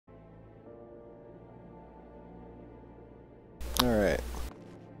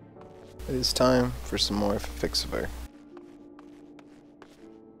It is time for some more FFXIVRR.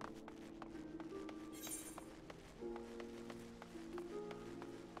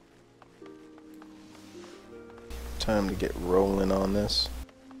 Time to get rolling on this.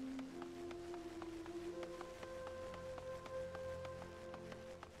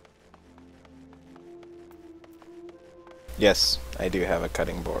 Yes, I do have a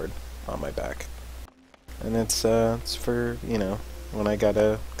cutting board on my back. And it's for, you know, when I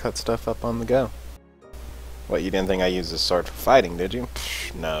gotta cut stuff up on the go. What, you didn't think I used this sword for fighting, did you?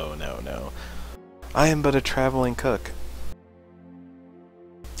 Psh, no, no, no. I am but a traveling cook.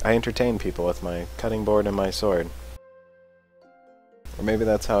 I entertain people with my cutting board and my sword. Or maybe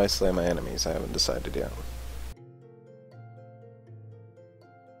that's how I slay my enemies, I haven't decided yet.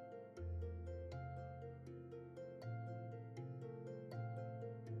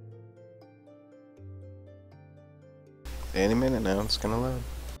 Any minute now, it's gonna load.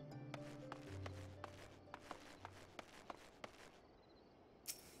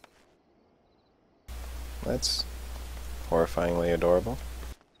 That's horrifyingly adorable.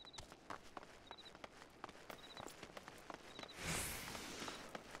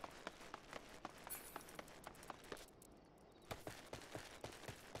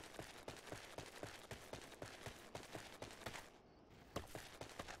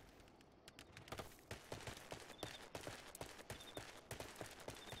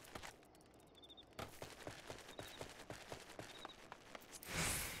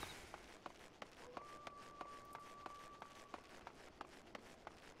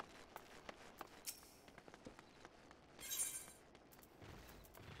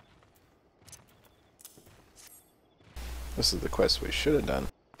 This is the quest we should have done.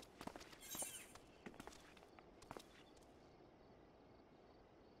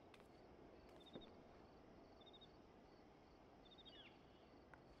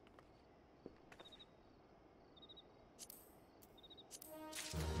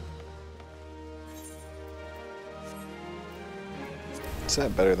 Is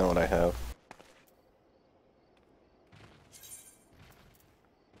that better than what I have?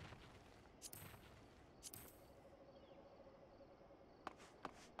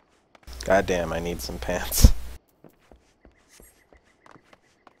 God damn, I need some pants.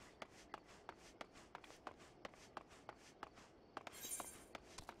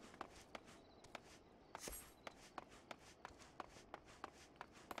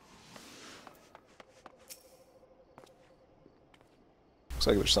 Looks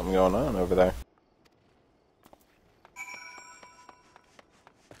like there's something going on over there.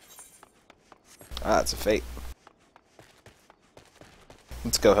 Ah, it's a fate.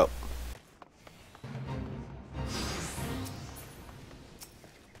 Let's go help.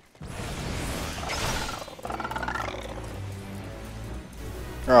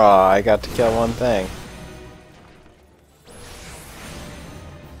 Oh, I got to kill one thing.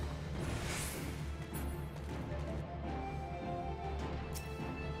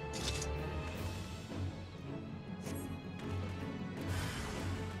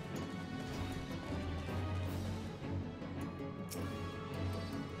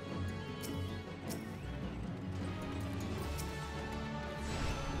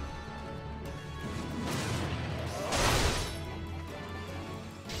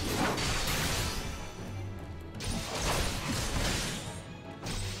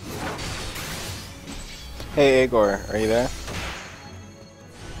 Hey Igor, are you there?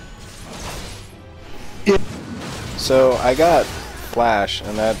 Yeah. So I got Flash,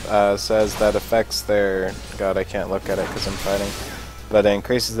 and that says that affects their... God, I can't look at it because I'm fighting. But it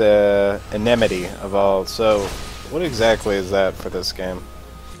increases the anemone of all. So what exactly is that for this game?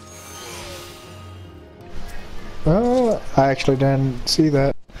 Well, I actually didn't see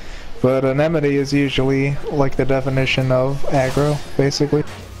that. But anemone is usually like the definition of aggro, basically.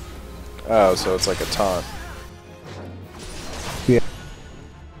 Oh, so it's like a taunt. Yeah.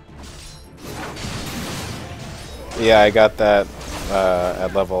 Yeah, I got that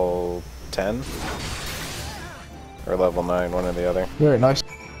at level 10. Or level 9, one or the other. Very nice.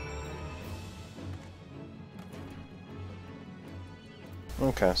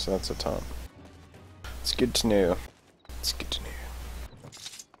 Okay, so that's a taunt. It's good to know. It's good to know.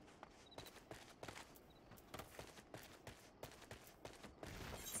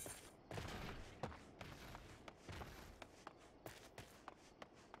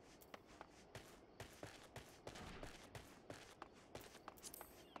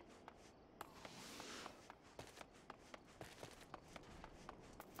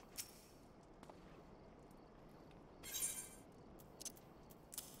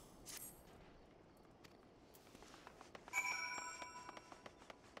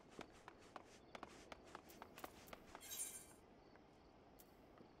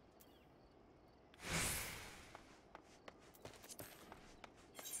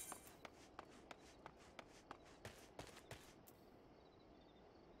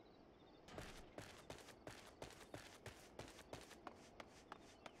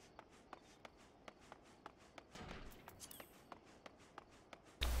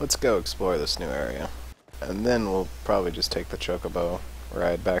 let's go explore this new area. And then we'll probably just take the chocobo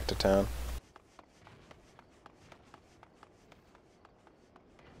ride back to town.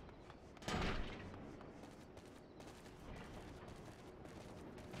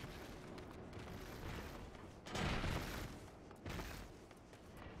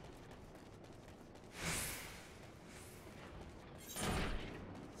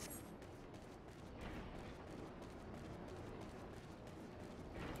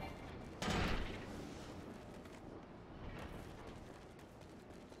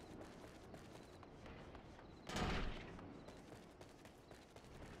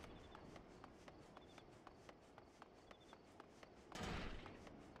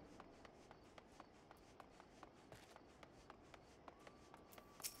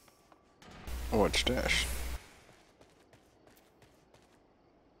 Watch dash.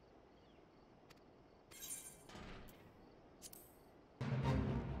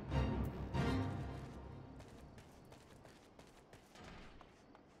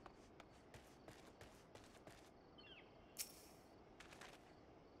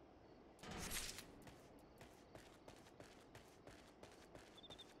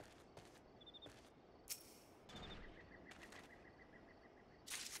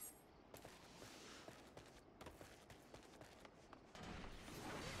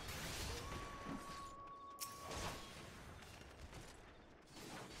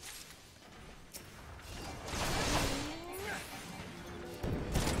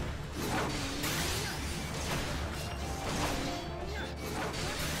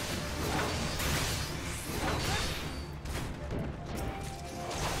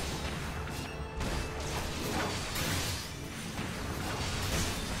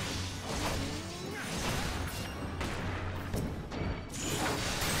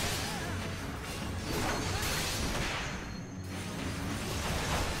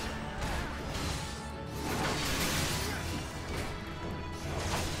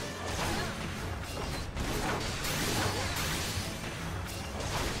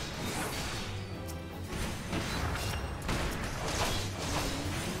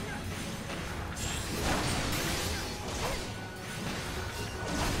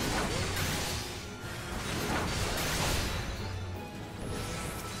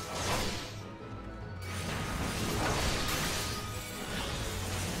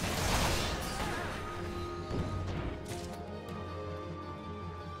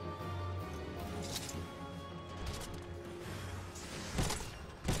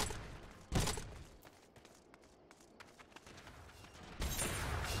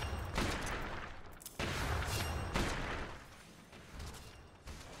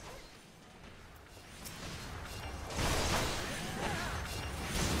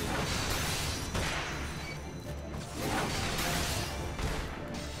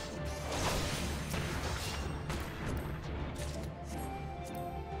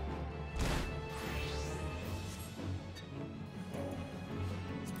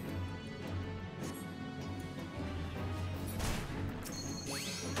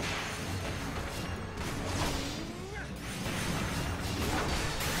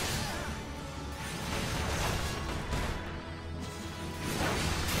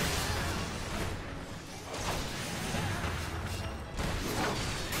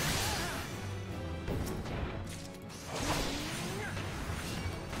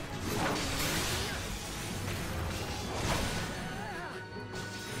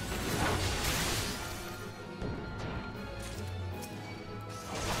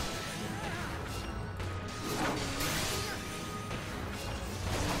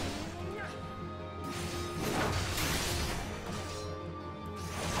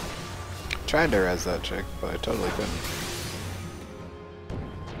 Tried to res that chick, but I totally couldn't.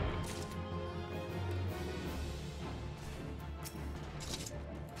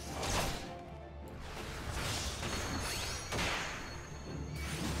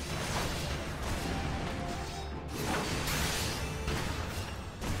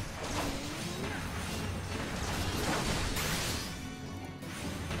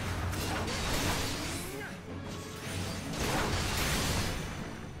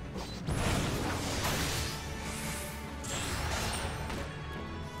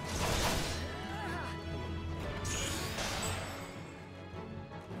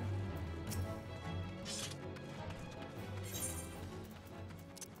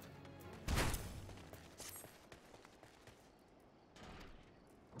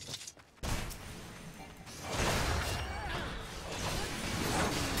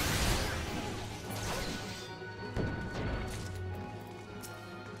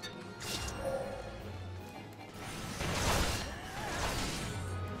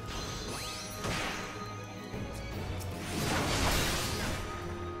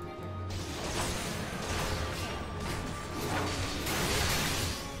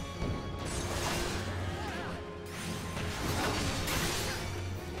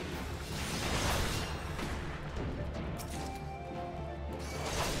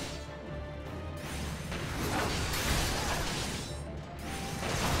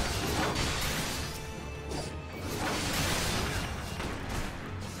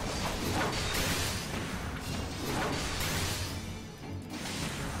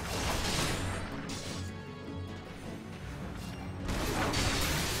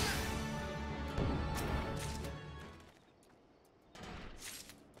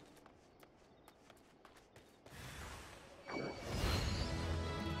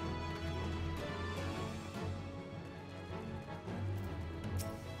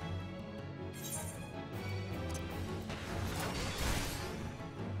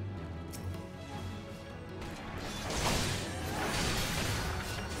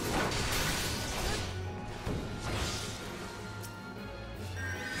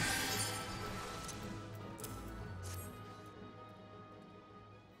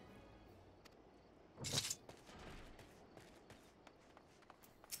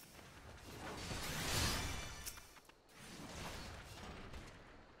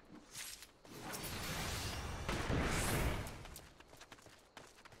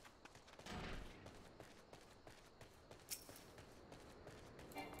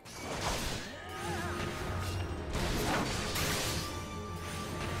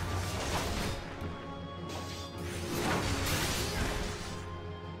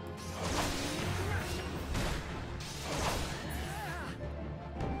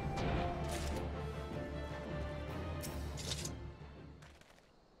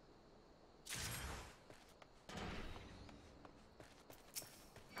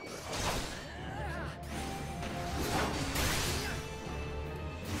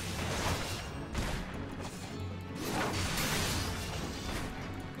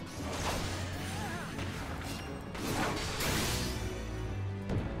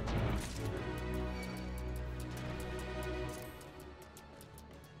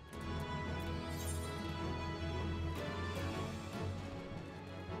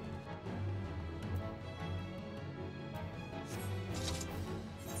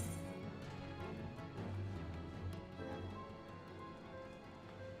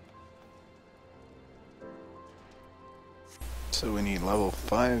 So we need level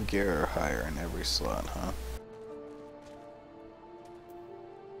 5 gear or higher in every slot, huh?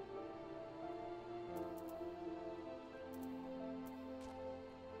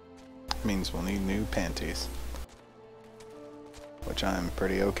 Means we'll need new panties. Which I'm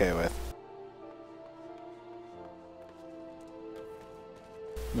pretty okay with.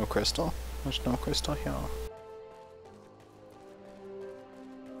 No crystal? There's no crystal here.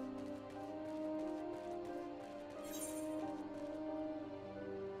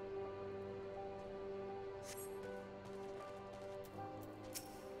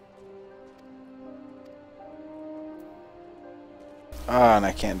 Ah, and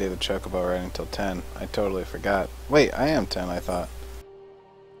I can't do the chocobo right until 10. I totally forgot. Wait, I am 10, I thought.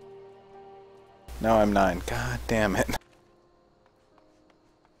 No, I'm 9. God damn it.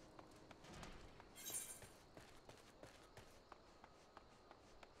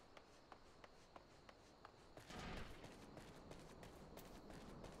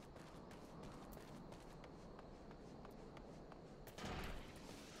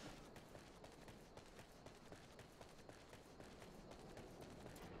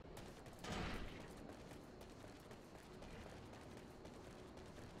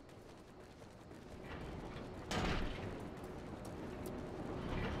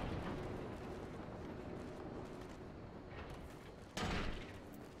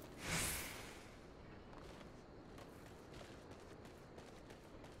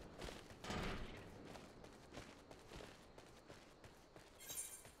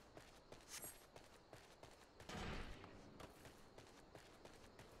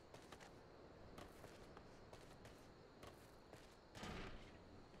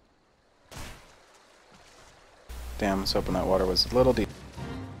 Damn, I was hoping that water was a little deep.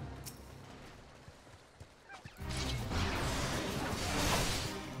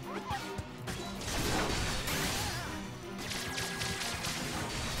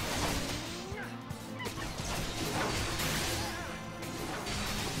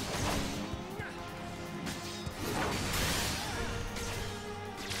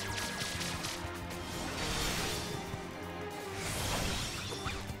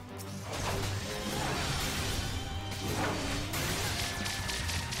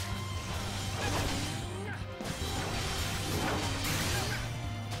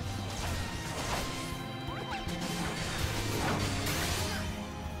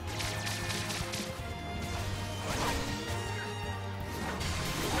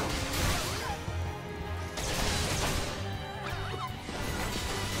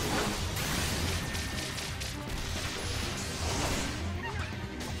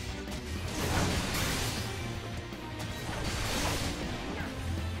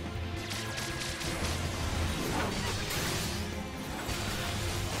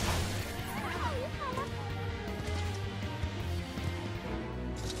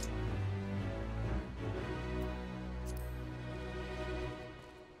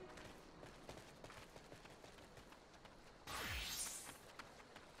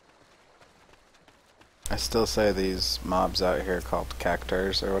 I still say these mobs out here called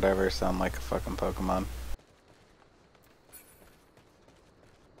cactars or whatever sound like a fucking Pokemon.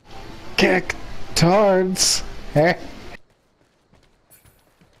 Cactards! Eh?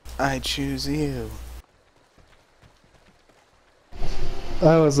 I choose you.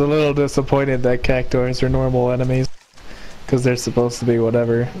 I was a little disappointed that cactars are normal enemies. Because they're supposed to be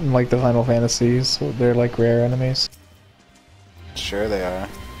whatever. Like the Final Fantasies, they're like rare enemies. Sure they are.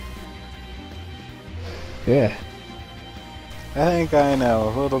 Yeah. I think I know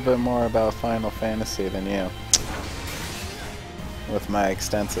a little bit more about Final Fantasy than you. With my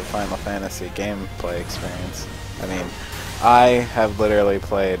extensive Final Fantasy gameplay experience. I mean, I have literally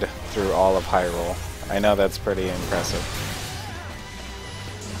played through all of Hyrule. I know that's pretty impressive.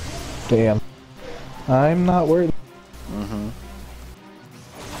 Damn. I'm not worried. Mm-hmm.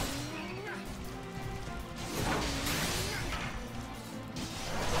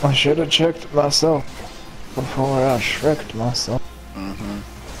 I should have checked myself before I shreked myself. Mm-hmm.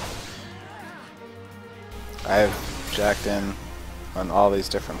 I've jacked in on all these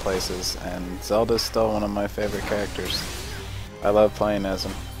different places, and Zelda's still one of my favorite characters. I love playing as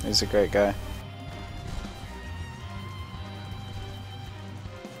him. He's a great guy.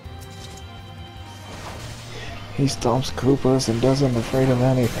 He stomps Koopas and doesn't afraid of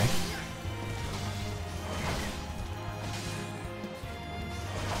anything.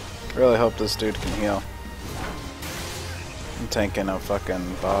 Really hope this dude can heal. I'm tanking a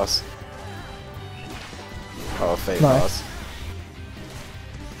fucking boss. Oh, a fate boss.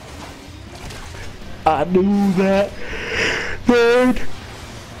 I knew that, dude.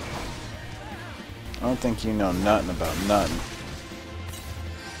 I don't think you know nothing about nothing.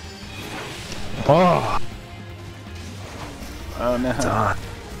 Oh, Oh no. done.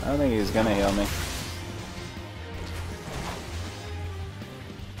 I don't think he's gonna heal me.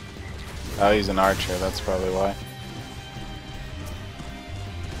 Oh, he's an archer, that's probably why.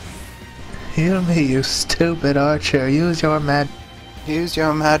 Heal me, you stupid archer. Use your magic. Use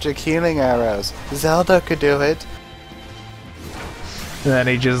your magic healing arrows. Zelda could do it. And then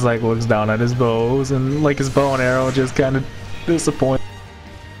he just like looks down at his bows and like his bow and arrow just kind of disappoint.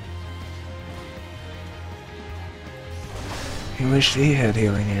 He wished he had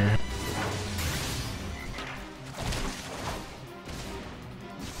healing here.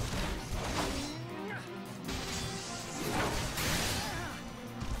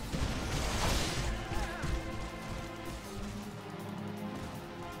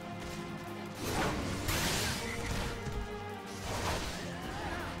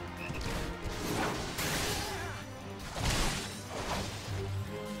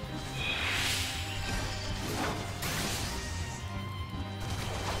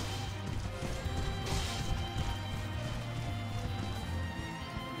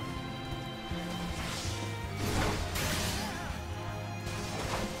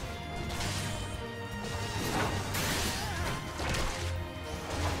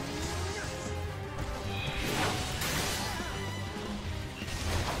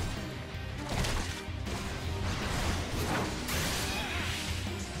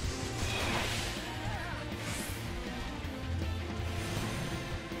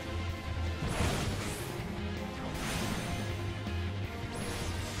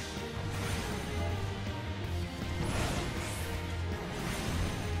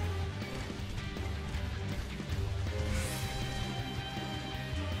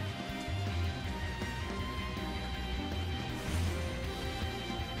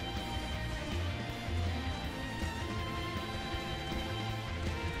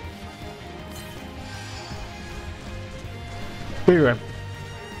 Be right.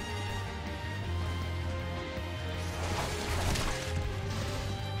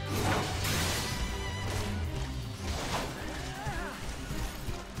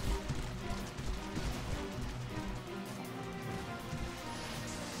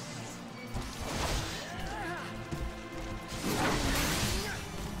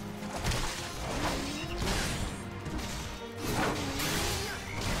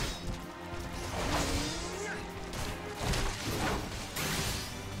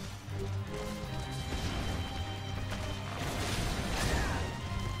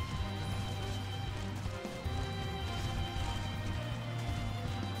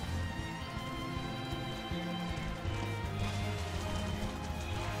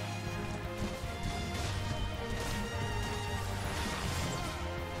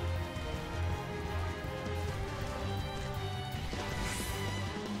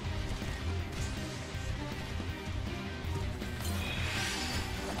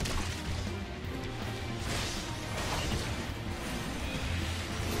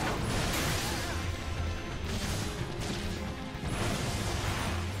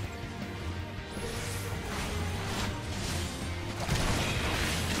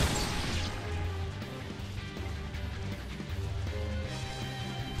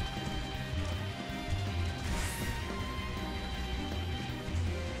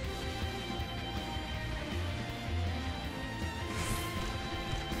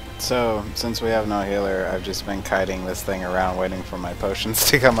 So, since we have no healer, I've just been kiting this thing around waiting for my potions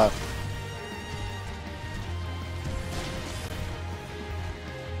to come up.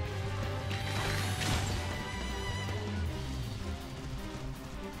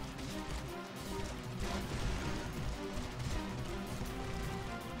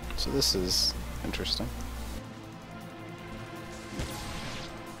 So this is interesting.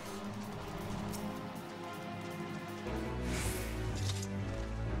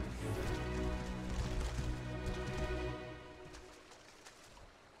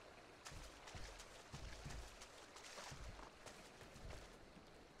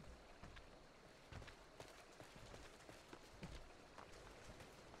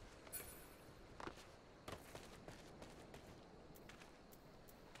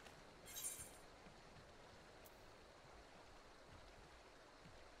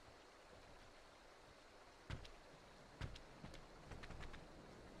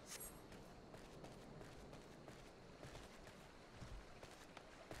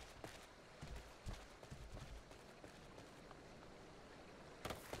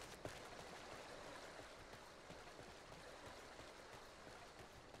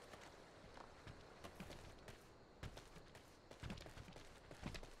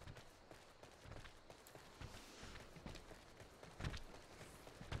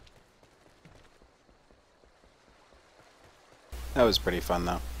 That was pretty fun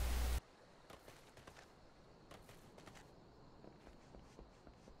though.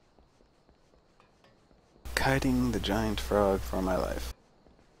 Kiting the giant frog for my life.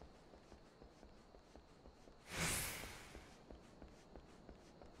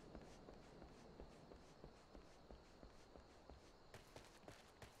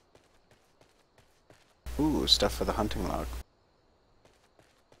 Ooh, stuff for the hunting log.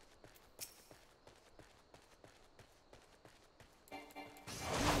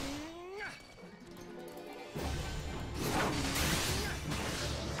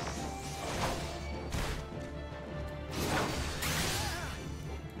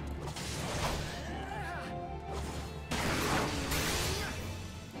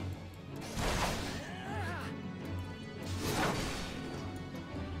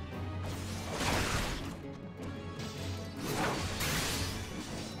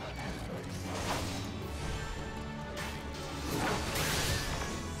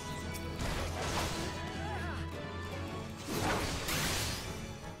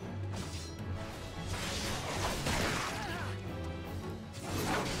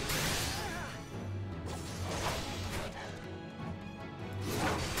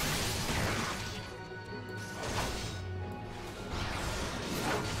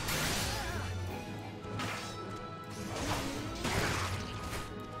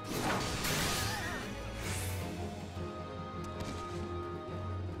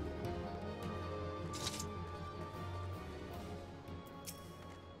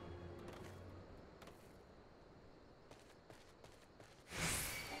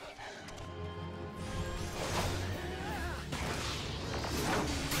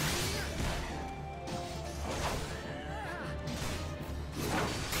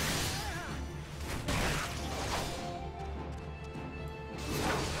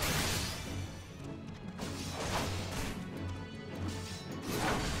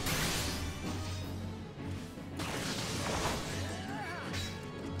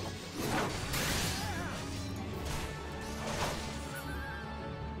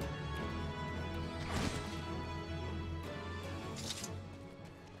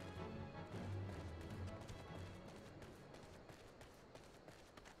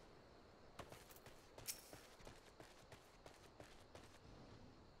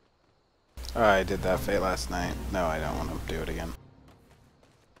 Oh, I did that fate last night. No, I don't want to do it again.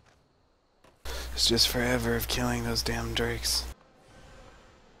 It's just forever of killing those damn drakes.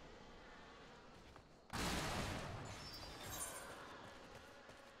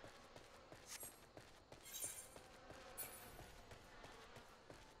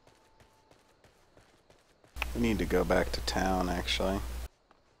 We need to go back to town, actually.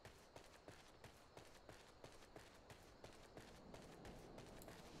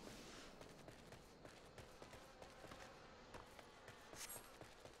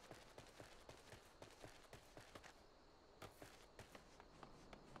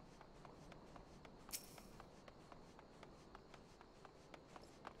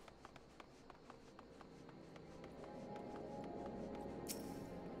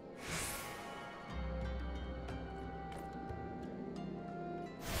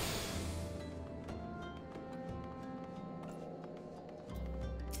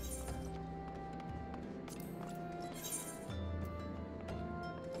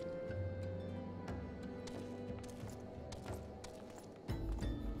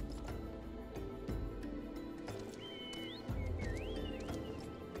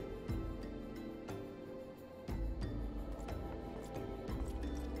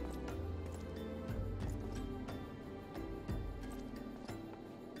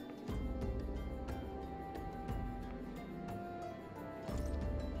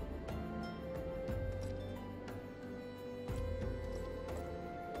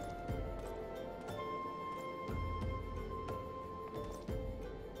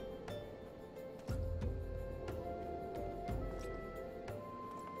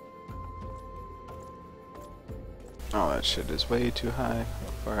 Oh, that shit is way too high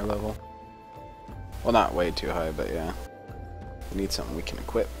for our level. Well, not way too high, but yeah. We need something we can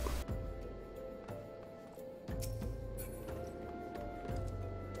equip.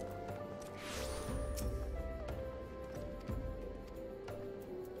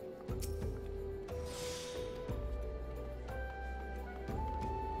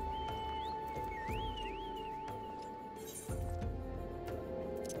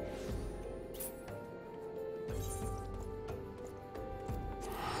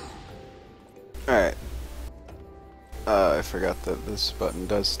 Alright. I forgot that this button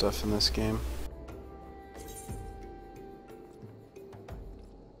does stuff in this game.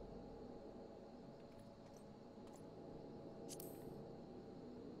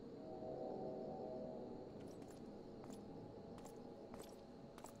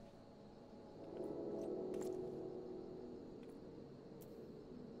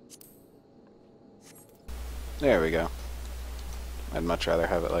 There we go. I'd much rather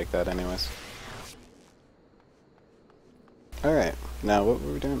have it like that anyways. Alright, now what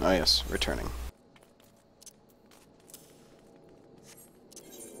were we doing? Oh yes, returning.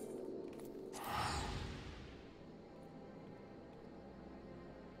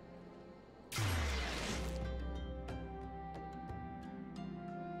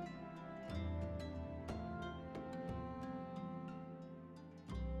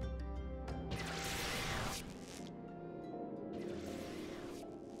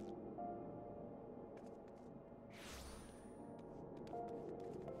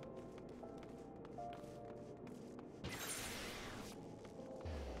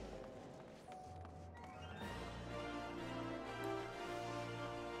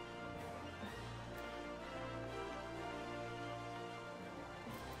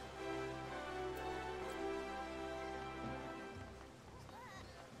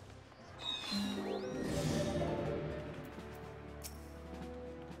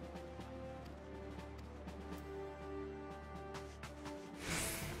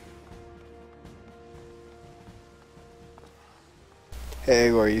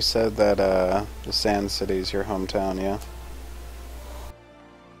 Hey, where you said that the Sand City's your hometown, yeah?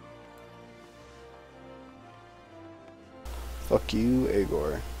 Fuck you,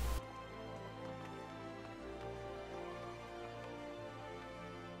 Igor.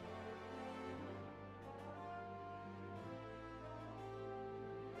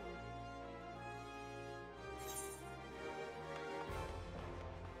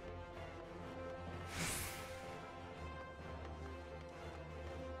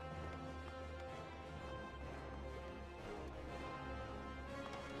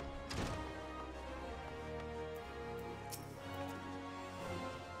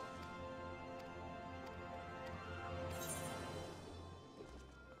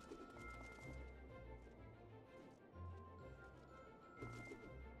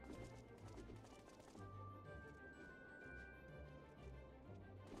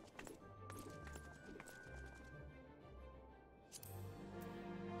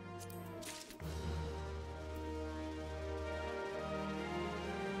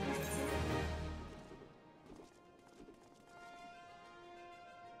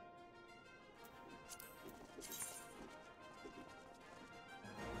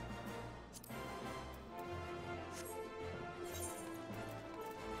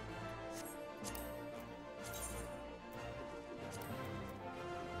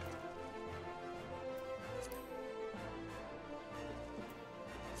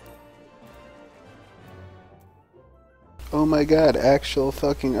 Oh my god, actual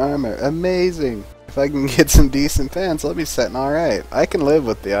fucking armor. Amazing! If I can get some decent pants, I'll be setting alright. I can live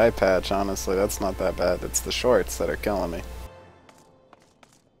with the eye patch, honestly. That's not that bad. It's the shorts that are killing me.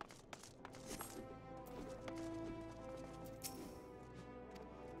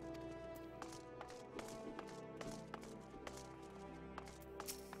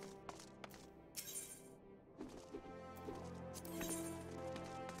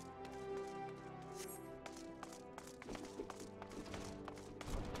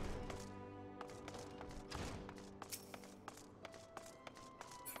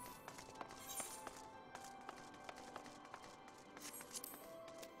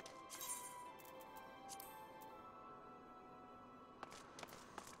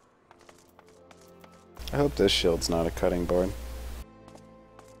 I hope this shield's not a cutting board.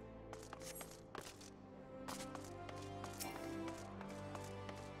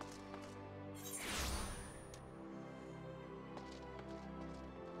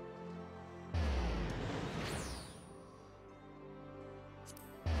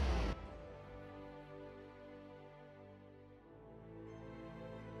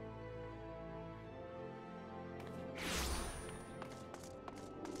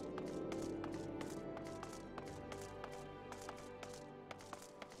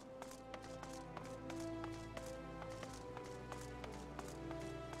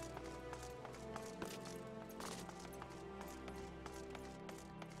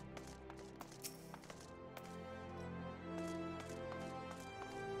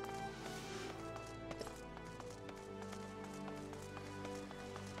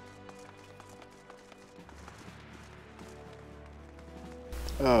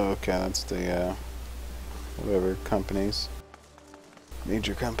 Oh, okay, that's the, whatever, companies.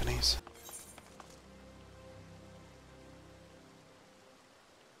 Major companies.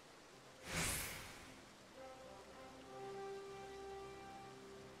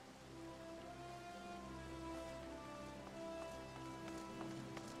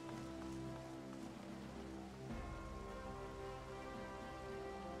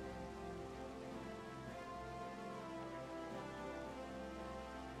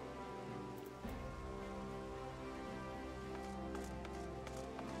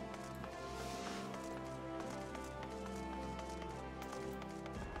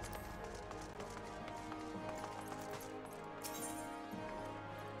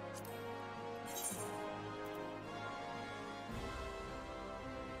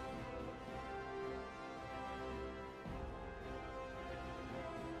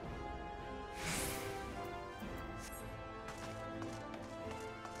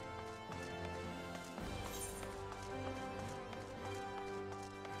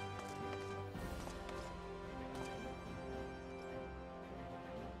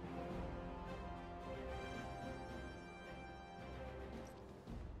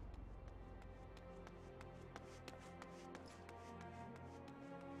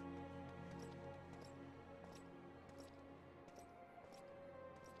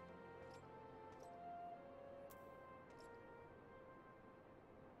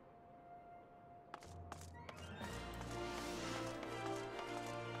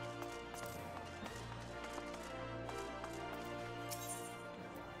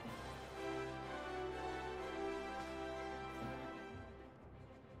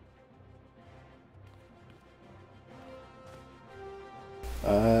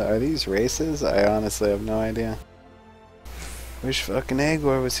 Are these races? I honestly have no idea. Wish fucking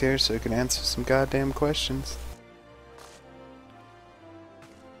Agor was here so he could answer some goddamn questions.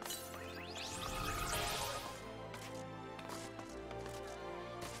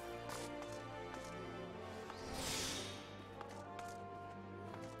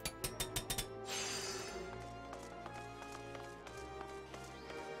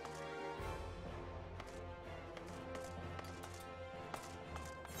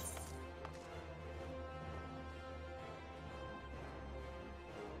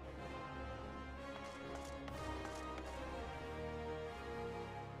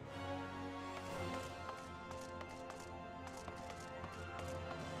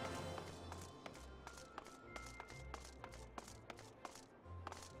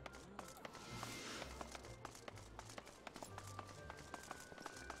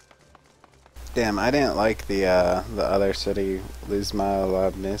 Damn, I didn't like the other city, Luzma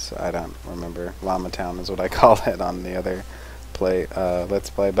Labnis. I don't remember. Llama Town is what I call it on the other Let's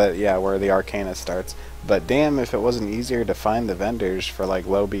Play. But yeah, where the Arcana starts. But damn, if it wasn't easier to find the vendors for like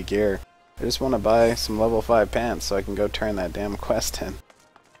low B gear. I just want to buy some level 5 pants so I can go turn that damn quest in.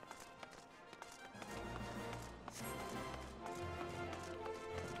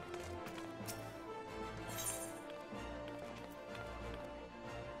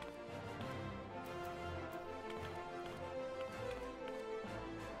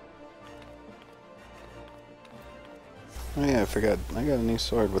 Oh yeah, I forgot. I got a new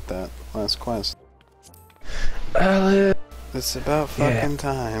sword with that last quest. It's about fucking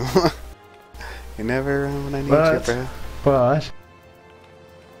time. You never run when I need you, bro.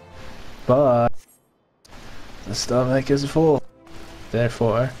 But the stomach is full.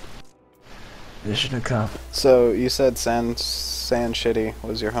 Therefore, mission accomplished. So you said San Shitty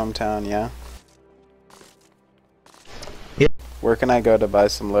was your hometown, yeah? Yep. Where can I go to buy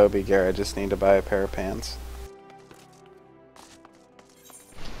some Lobby gear? I just need to buy a pair of pants.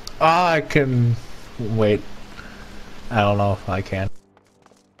 I can wait. I don't know if I can.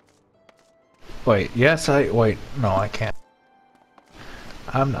 Wait, yes wait, no I can't.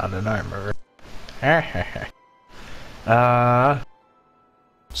 I'm not an armorer.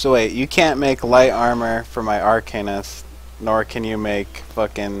 So wait, you can't make light armor for my Arcanist, nor can you make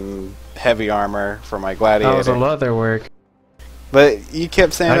fucking heavy armor for my Gladiator. That was a leather work. But you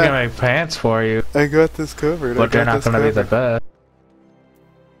kept saying I that. can make pants for you. I got this covered. But they're not gonna be the best.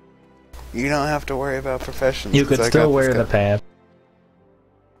 You don't have to worry about professions. You could still wear the pants.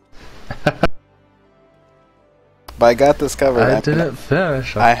 But I got this covered. I didn't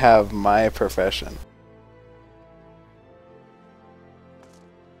finish. I have my profession.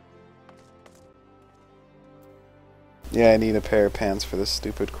 Yeah, I need a pair of pants for this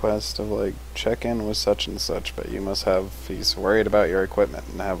stupid quest of like check in with such and such, but you must have, he's worried about your equipment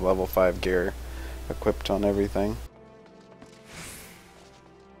and have level 5 gear equipped on everything.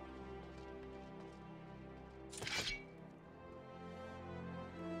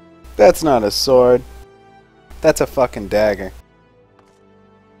 That's not a sword. That's a fucking dagger.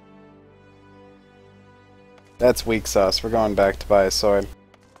 That's weak sauce. We're going back to buy a sword.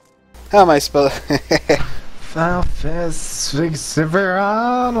 How am I supposed FFXIVRR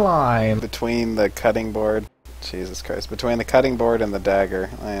online. Between the cutting board, Jesus Christ, between the cutting board and the dagger,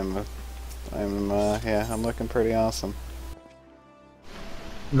 I'm looking pretty awesome.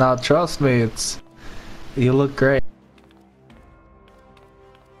 Now trust me, you look great.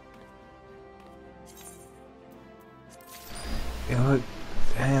 You look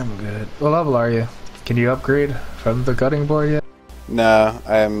damn good. What level are you? Can you upgrade from the cutting board yet? No,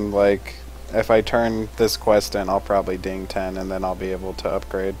 I'm like, if I turn this quest in, I'll probably ding 10 and then I'll be able to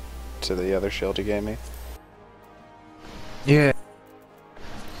upgrade to the other shield you gave me. Yeah.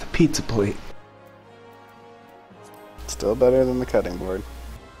 The pizza plate. Still better than the cutting board.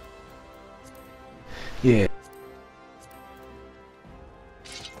 Yeah.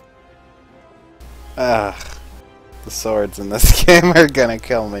 Ugh. The swords in this game are gonna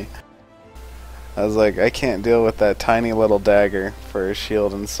kill me. I was like, I can't deal with that tiny little dagger for a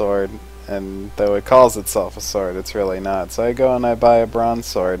shield and sword, and though it calls itself a sword, it's really not. So I go and I buy a bronze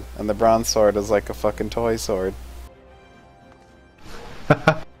sword, and the bronze sword is like a fucking toy sword.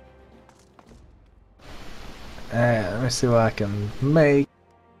 Let me see what I can make.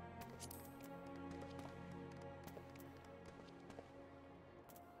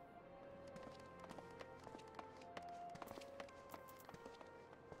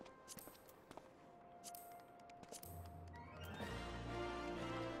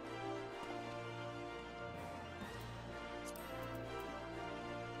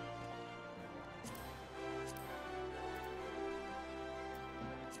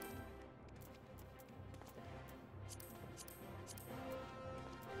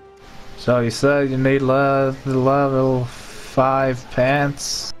 So you said you need level 5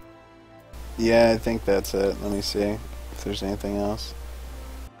 pants? Yeah, I think that's it. Let me see if there's anything else.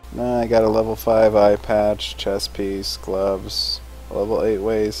 No, I got a level 5 eye patch, chest piece, gloves, level 8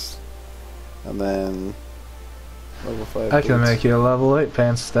 waist, and then level 5 I can boots. make you a level 8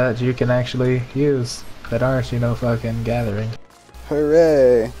 pants that you can actually use. That aren't, you know, fucking gathering.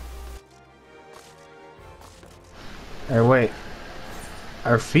 Hooray! Or wait.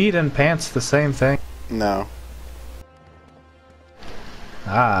 Are feet and pants the same thing? No.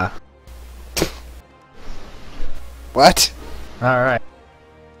 Ah. What? Alright.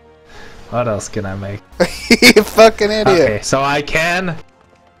 What else can I make? You fucking idiot! Okay, so I can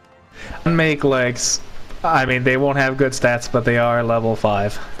make legs. I mean, they won't have good stats, but they are level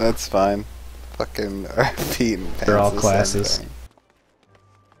 5. That's fine. Fucking feet and pants. They're all the same classes. thing.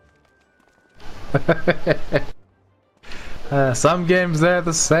 Some games they're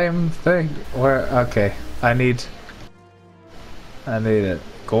the same thing. Where okay, I need it.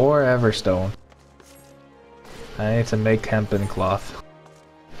 Gore Everstone. I need to make hempen cloth.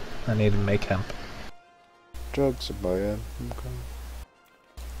 I need to make hemp. Drugs are bad. Okay.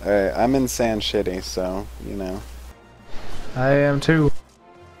 Alright, I'm in Sand Shitty, so, you know. I am too.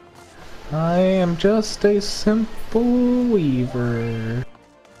 I am just a simple weaver.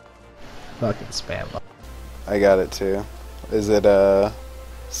 Fucking spam. I got it too. Is it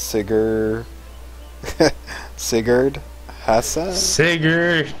Sigurd Hassa?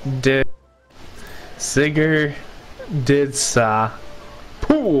 Sigurd did sa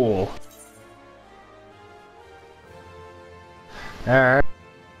pool. Alright.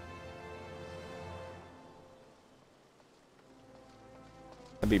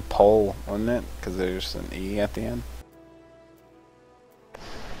 That'd be pole, wouldn't it? Because there's an E at the end.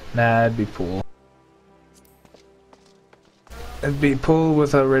 Nah, it'd be pool. It'd be pool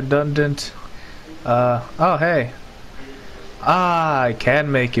with a redundant. Oh hey. Ah, I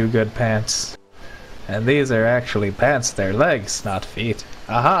can make you good pants. And these are actually pants, they're legs, not feet.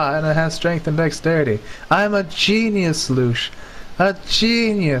 Aha, and it has strength and dexterity. I'm a genius, Lush. A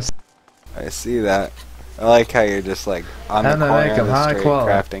genius. I see that. I like how you're just like on the And I corner make of 'em the high street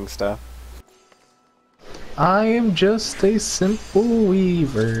quality. crafting stuff. I am just a simple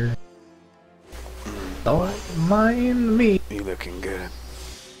weaver. Don't mind me. You looking good.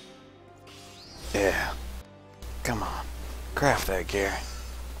 Yeah. Come on. Craft that, Gary.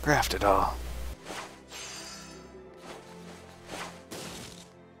 Craft it all.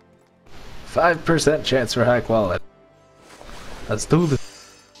 5% chance for high quality. Let's do this.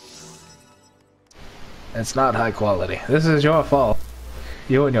 It's not high quality. This is your fault.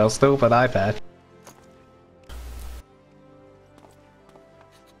 You and your stupid eye patch.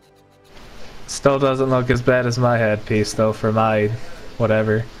 Still doesn't look as bad as my headpiece though for my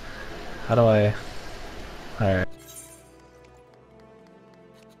whatever. How do I... Alright.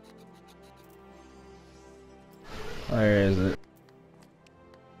 Where is it?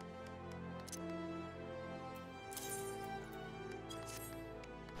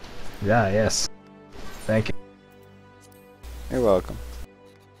 Yeah, yes. Thank you. You're welcome.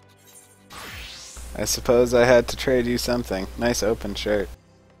 I suppose I had to trade you something. Nice open shirt.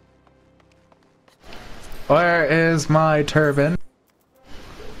 Where is my turban?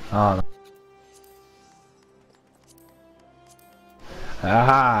 Oh. No.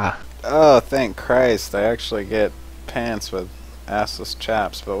 Aha! Oh, thank Christ. I actually get pants with assless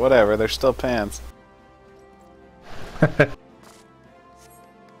chaps, but whatever, they're still pants.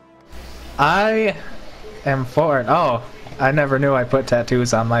 I am foreign. Oh, I never knew I put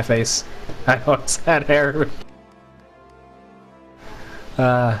tattoos on my face. I always had hair.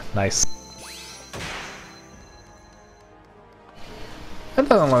 Nice. That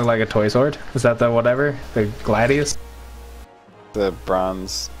doesn't look like a toy sword. Is that the whatever? The Gladiator? The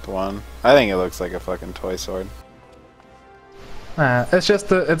bronze one. I think it looks like a fucking toy sword. It's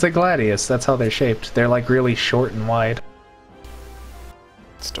just it's a Gladius. That's how they're shaped. They're like really short and wide.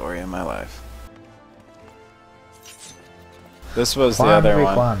 Story of my life. This was the other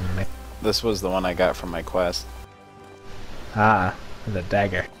one. This was the one I got from my quest. Ah, the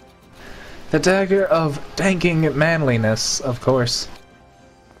dagger. The dagger of danking manliness, of course.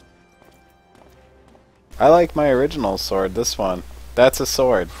 I like my original sword, this one. That's a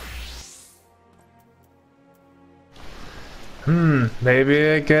sword. Maybe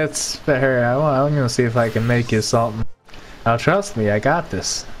it gets better. I'm gonna see if I can make you something. Now trust me, I got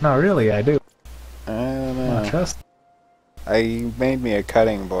this. No, really, I do. I don't know. No, trust. I made me a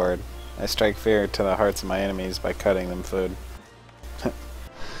cutting board. I strike fear to the hearts of my enemies by cutting them food.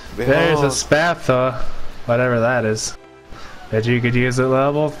 There's a spatha, whatever that is. Bet you could use it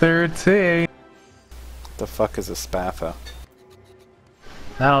level 13. The fuck is a spatha?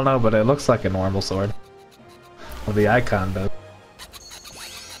 I don't know, but it looks like a normal sword. Well, the icon does.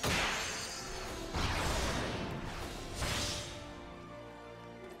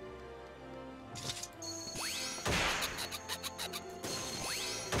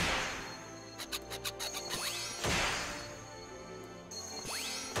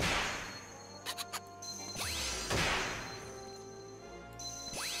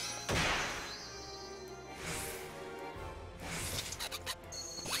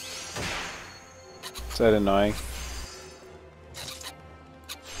 Is that annoying?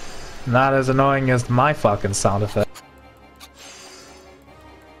 Not as annoying as my fucking sound effect.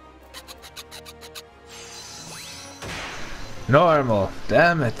 Normal.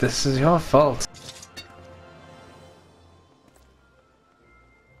 Damn it, this is your fault.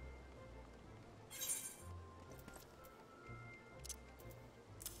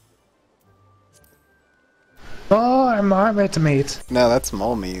 More marmot meat. No, that's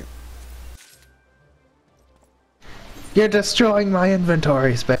mole meat. You're destroying my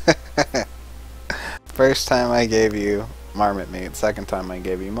inventory space. First time I gave you marmot meat, second time I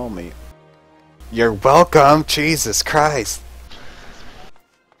gave you mole meat. You're welcome, Jesus Christ!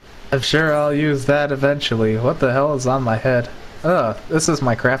 I'm sure I'll use that eventually. What the hell is on my head? Ugh, this is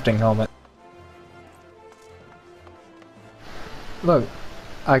my crafting helmet. Look,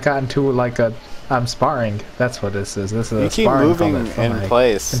 I got into like a... I'm sparring. That's what this is. This is you a keep sparring moving helmet for in my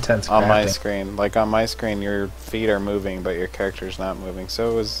place intense on my crafting. screen. Like on my screen, your feet are moving, but your character's not moving.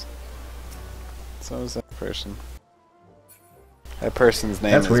 So is that person. That person's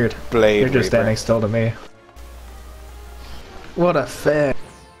name That's is weird. Blade You're just Reaper. standing still to me. What a fag.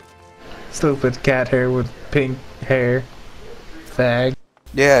 Stupid cat hair with pink hair. Fag.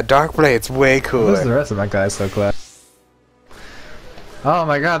 Yeah, Darkblade's way cooler. Who's the rest of my guys so class? Oh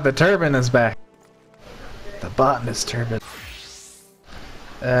my god, the turban is back. The botanist turban.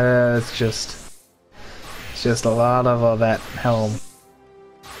 It's just a lot of that helm.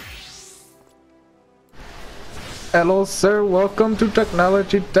 Hello sir, welcome to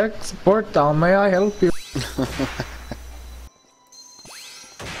Technology Tech Support. How may I help you?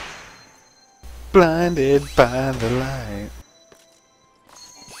 Blinded by the light.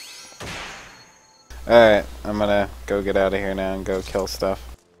 Alright, I'm gonna go get out of here now and go kill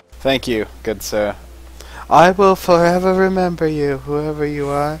stuff. Thank you, good sir. I will forever remember you, whoever you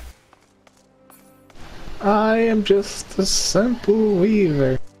are. I am just a simple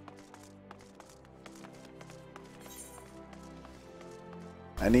weaver.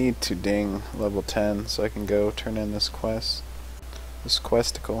 I need to ding level 10 so I can go turn in this quest. This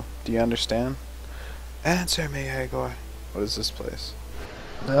questicle. Do you understand? Answer me, Igor. What is this place?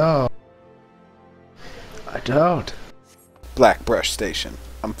 No. I don't. Black Brush Station.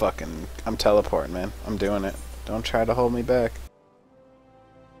 I'm teleporting, man. I'm doing it. Don't try to hold me back.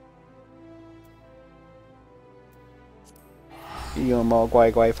 You mo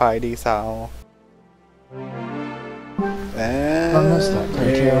guai guai fi đi sao? And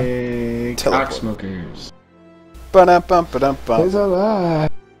Cock smokers. Ba-dum-bum-ba-dum-bum. He's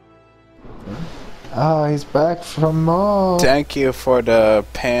alive. Ah, he's back from more. Thank you for the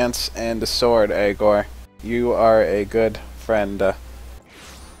pants and the sword, Igor. You are a good friend.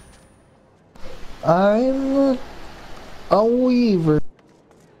 I'm a weaver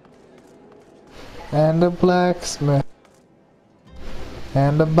and a blacksmith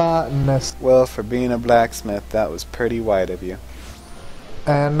and a botanist Well, for being a blacksmith, that was pretty white of you.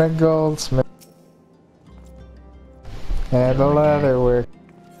 and a goldsmith and a leatherworker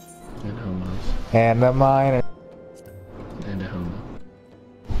And homos. and a miner And a homo.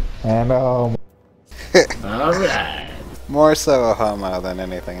 and a homo. Alright. More so a homo than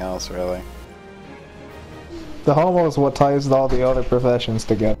anything else, really. The homo is what ties all the other professions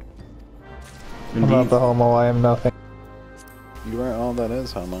together. I'm not the homo, I am nothing. You are all that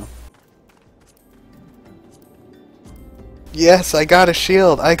is, homo. Yes, I got a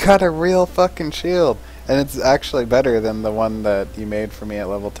shield! I got a real fucking shield! And it's actually better than the one that you made for me at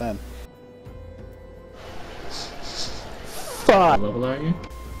level 10. Fuck! What level are you?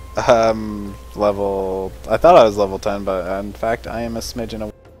 Level... I thought I was level 10, but in fact I am a smidgen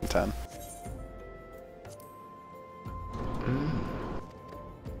of 10.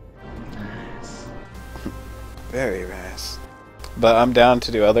 Nice. Very nice. But I'm down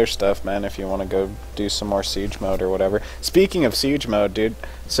to do other stuff, man, if you want to go do some more siege mode or whatever. Speaking of siege mode, dude,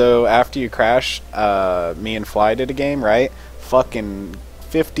 so after you crash, me and Fly did a game, right? Fucking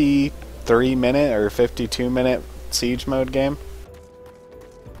 53-minute or 52-minute siege mode game.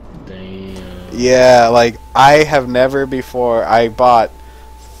 Damn. Yeah, like, I have never before... I bought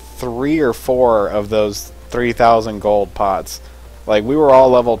 3 or 4 of those 3,000 gold pots. Like, we were all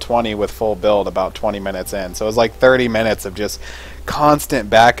level 20 with full build about 20 minutes in. So it was like 30 minutes of just constant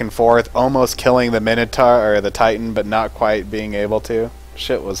back and forth, almost killing the Minotaur, or the Titan, but not quite being able to.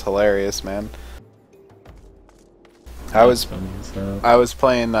 Shit was hilarious, man. I was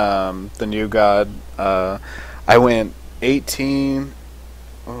playing the new god. I went 18...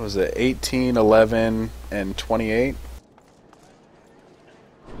 What was it? 18, 11, and 28.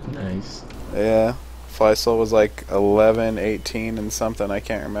 Nice. Yeah. Faisal was like 11, 18, and something. I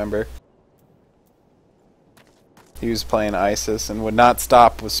can't remember. He was playing ISIS and would not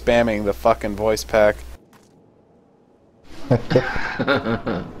stop with spamming the fucking voice pack.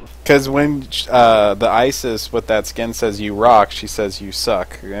 Because when the ISIS with that skin says you rock, she says you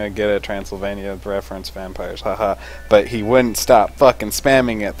suck. You're gonna get a Transylvania reference, vampires, haha. But he wouldn't stop fucking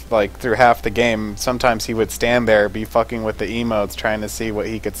spamming it like through half the game. Sometimes he would stand there, be fucking with the emotes, trying to see what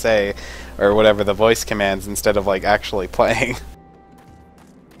he could say, or whatever the voice commands, instead of like actually playing.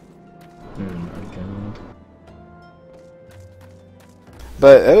 Oh my god.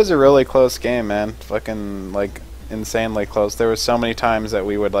 But it was a really close game, man. Fucking like insanely close. There was so many times that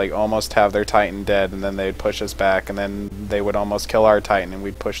we would like almost have their Titan dead, and then they'd push us back, and then they would almost kill our Titan, and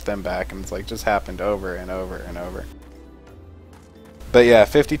we'd push them back, and it's like just happened over and over and over. But yeah,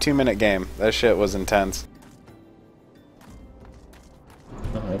 52-minute game. That shit was intense.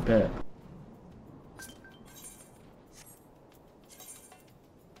 Oh, I bet.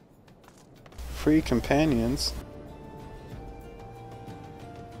 Free companions.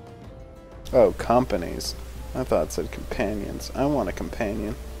 Oh, companies. I thought it said companions. I want a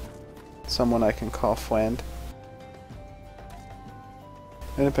companion. Someone I can call friend.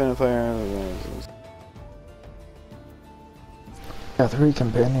 Independent player. Got 3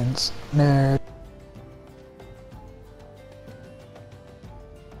 companions. Nerd.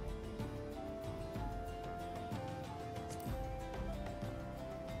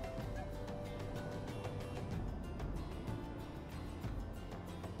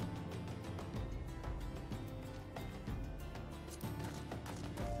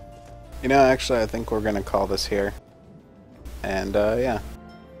 You know, actually, I think we're gonna call this here. And, yeah.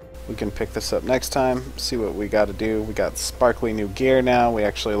 We can pick this up next time, see what we gotta do. We got sparkly new gear now. We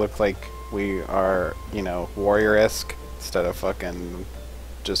actually look like we are, you know, warrior-esque instead of fucking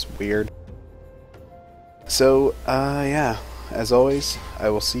just weird. So, yeah. As always, I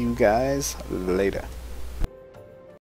will see you guys later.